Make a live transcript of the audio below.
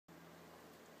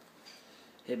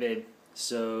Hey babe,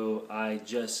 so I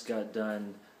just got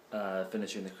done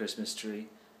finishing the Christmas tree.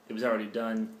 It was already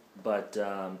done, but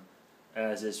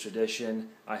as is tradition,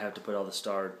 I have to put all the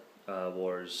Star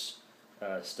Wars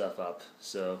stuff up.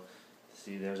 So,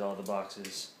 see, there's all the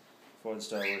boxes for the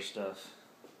Star Wars stuff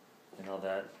and all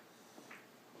that.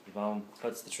 Mom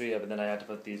puts the tree up, and then I have to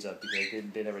put these up because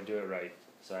they never do it right.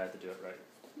 So I have to do it right.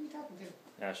 Who are you talking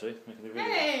to? Ashley, making the video.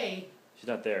 Hey! She's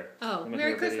not there. Oh, I'm making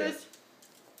Merry a video. Christmas.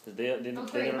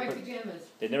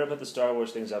 They never put the Star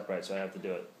Wars things up right, so I have to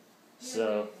do it.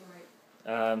 So,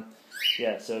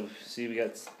 yeah, so see, we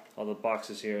got all the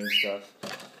boxes here and stuff,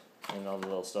 and all the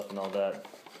little stuff and all that.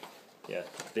 Yeah,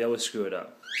 they always screw it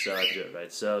up, so I have to do it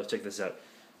right. So, check this out.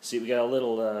 See, we got a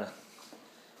little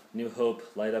New Hope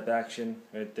light up action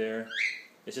right there.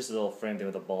 It's just a little frame thing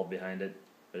with a bulb behind it,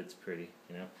 but it's pretty,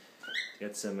 you know.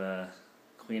 Got some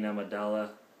Queen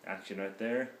Amidala action right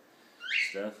there.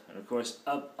 Stuff, and of course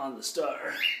up on the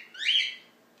star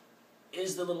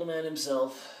is the little man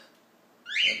himself. I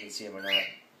don't know if you can see him or not.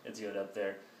 It's Yoda up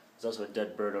there. There's also a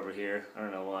dead bird over here. I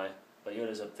don't know why, but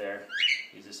Yoda's up there.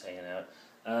 He's just hanging out.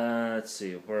 Let's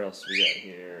see, where else we got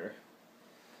here?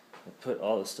 I put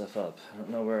all this stuff up. I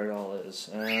don't know where it all is.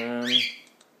 I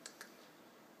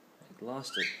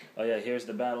lost it. Oh yeah, here's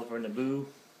the battle for Naboo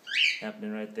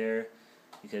happening right there.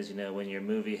 Because, you know, when your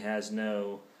movie has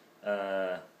no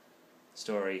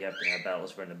story, you have to have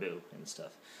battles for Naboo and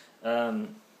stuff.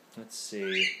 Let's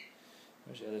see.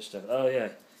 Where's the other stuff? Oh, yeah.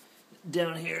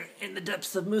 Down here in the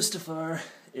depths of Mustafar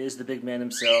is the big man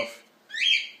himself.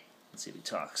 Let's see if he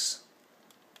talks.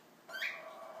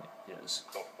 There he is.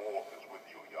 The Force is with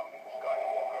you, young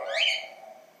Skywalker.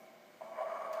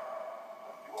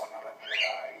 You are not a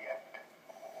Jedi yet.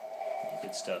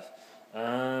 Good stuff.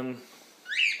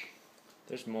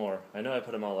 There's more. I know I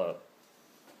put them all up.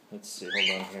 Let's see.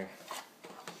 Hold on here.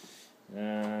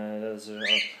 Those are,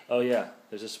 oh yeah,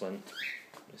 there's this one.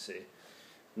 Let me see.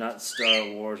 Not Star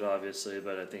Wars, obviously,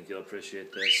 but I think you'll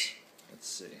appreciate this. Let's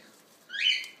see.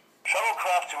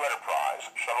 Shuttlecraft to Enterprise.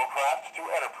 Shuttlecraft to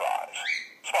Enterprise.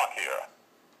 Spock here.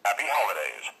 Happy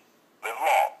holidays. Live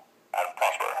long and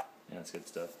prosper. Yeah, that's good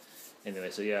stuff. Anyway,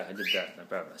 so yeah, I did that, and I'm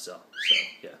proud of myself. So,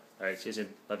 yeah. Alright, see you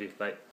soon. Love you. Bye.